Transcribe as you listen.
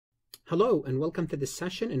Hello and welcome to this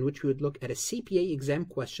session in which we would look at a CPA exam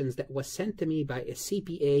questions that was sent to me by a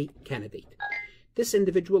CPA candidate. This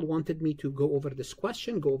individual wanted me to go over this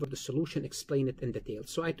question, go over the solution, explain it in detail.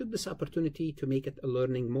 So I took this opportunity to make it a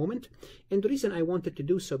learning moment. And the reason I wanted to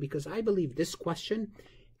do so because I believe this question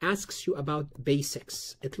asks you about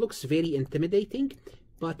basics. It looks very intimidating,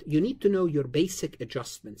 but you need to know your basic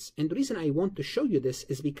adjustments. And the reason I want to show you this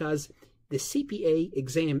is because the CPA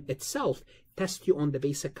exam itself tests you on the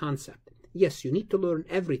basic concept. Yes, you need to learn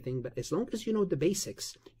everything, but as long as you know the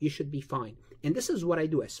basics, you should be fine. And this is what I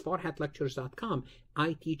do. As farhatlectures.com,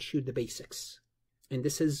 I teach you the basics. And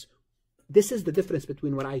this is the difference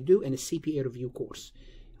between what I do and a CPA review course.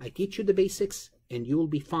 I teach you the basics, and you will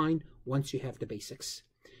be fine once you have the basics.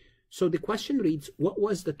 So the question reads, what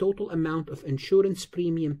was the total amount of insurance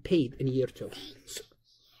premium paid in year 2?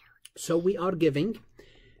 So we are giving,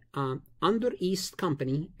 under East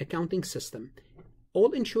Company accounting system,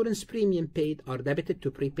 all insurance premium paid are debited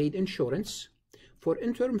to prepaid insurance. For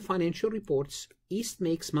interim financial reports, East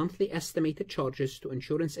makes monthly estimated charges to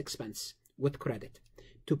insurance expense with credit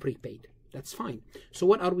to prepaid. That's fine. So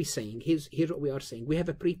what are we saying? Here's what we are saying. We have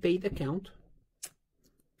a prepaid account,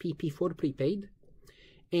 PP for prepaid,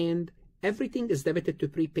 and everything is debited to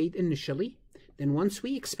prepaid initially. Then once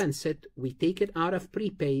we expense it, we take it out of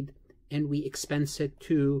prepaid and we expense it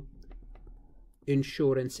to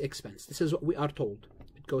insurance expense. This is what we are told.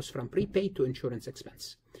 It goes from prepaid to insurance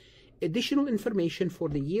expense. Additional information for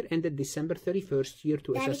the year ended December 31st, year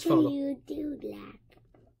 2 is as follows. Can you do that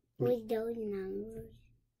with those numbers?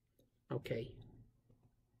 Okay.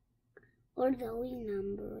 Or those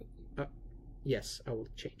numbers? Yes, I will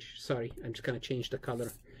change. Sorry, I'm just going to change the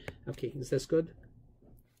color. Okay, is this good?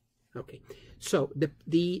 Okay, so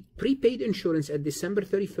the prepaid insurance at December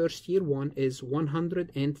 31st, year 1 is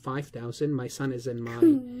 $105,000. My son is in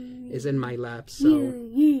my lap, so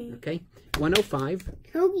okay, 105.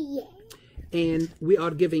 Oh yeah. And we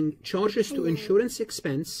are giving charges to insurance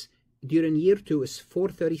expense during year 2 is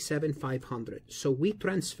 $437,500. So we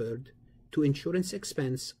transferred to insurance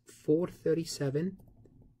expense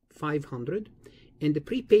 $437,500, and the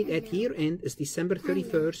prepaid at year end is December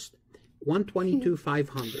 31st,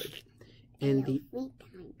 $122,500, and the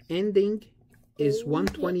ending is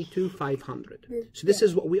 $122,500. So this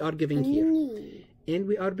is what we are giving here, and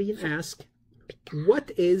we are being asked,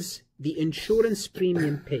 what is the insurance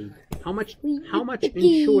premium paid? How much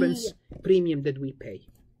insurance premium did we pay?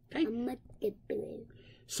 Okay.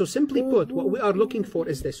 So simply put, what we are looking for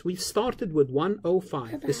is this. We started with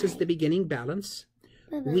 105. This is the beginning balance.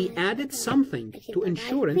 We added something to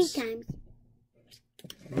insurance.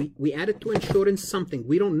 We added to insurance something.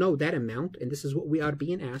 We don't know that amount, and this is what we are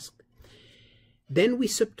being asked. Then we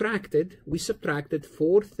subtracted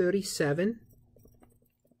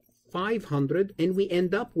 $437,500, and we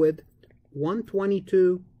end up with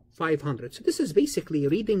 $122,500. So this is basically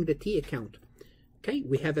reading the T account. Okay,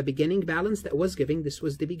 we have a beginning balance that was given. This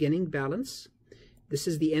was the beginning balance. This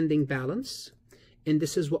is the ending balance. And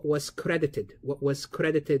this is what was credited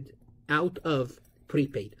out of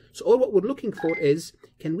prepaid. So all what we're looking for is,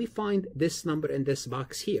 can we find this number in this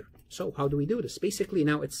box here? So how do we do this? Basically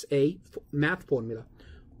now it's a math formula.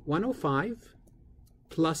 105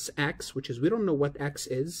 plus X, which is, we don't know what X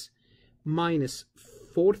is, minus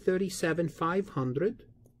 437,500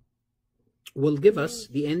 will give us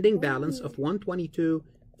the ending balance of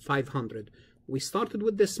 122,500. We started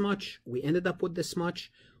with this much, we ended up with this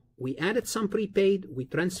much. We added some prepaid, we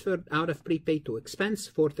transferred out of prepaid to expense,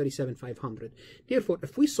 437,500. Therefore,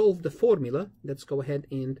 if we solve the formula, let's go ahead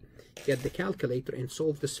and get the calculator and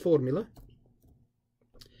solve this formula.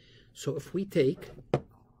 So if we take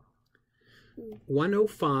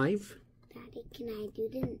 105, Daddy, can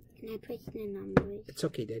I press the numbers? It's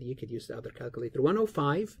okay, Daddy, you could use the other calculator.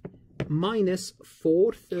 105 minus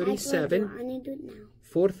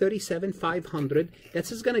 437,500. That's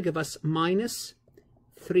just going to give us minus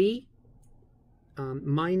 3,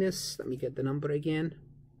 let me get the number again,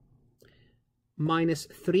 minus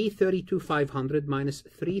 332,500 minus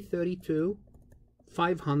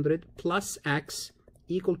 332,500 plus X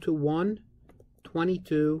equal to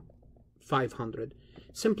 122,500.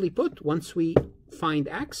 Simply put, once we find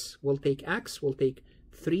X, we'll take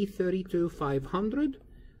 332,500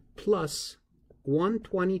 plus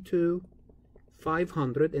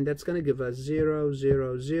 122,500, and that's going to give us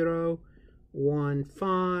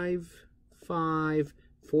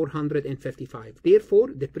 455. Therefore,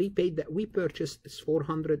 the prepaid that we purchased is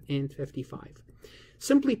 455.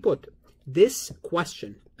 Simply put, this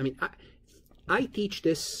question, I mean, I teach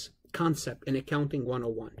this concept in Accounting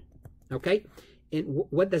 101, okay? And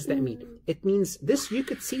what does that mean? It means this, you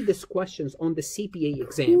could see these questions on the CPA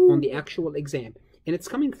exam, on the actual exam, and it's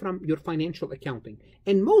coming from your financial accounting.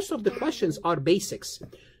 And most of the questions are basics.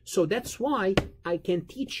 So that's why I can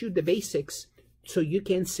teach you the basics so you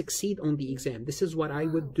can succeed on the exam. This is what I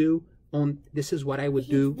would do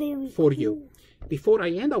for you. Before I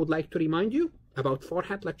end, I would like to remind you about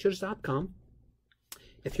farhatlectures.com.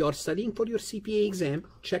 If you are studying for your CPA exam,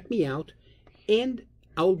 check me out, and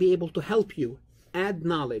I will be able to help you add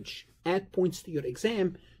knowledge, add points to your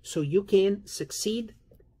exam so you can succeed,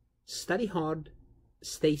 study hard,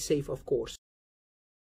 stay safe, of course.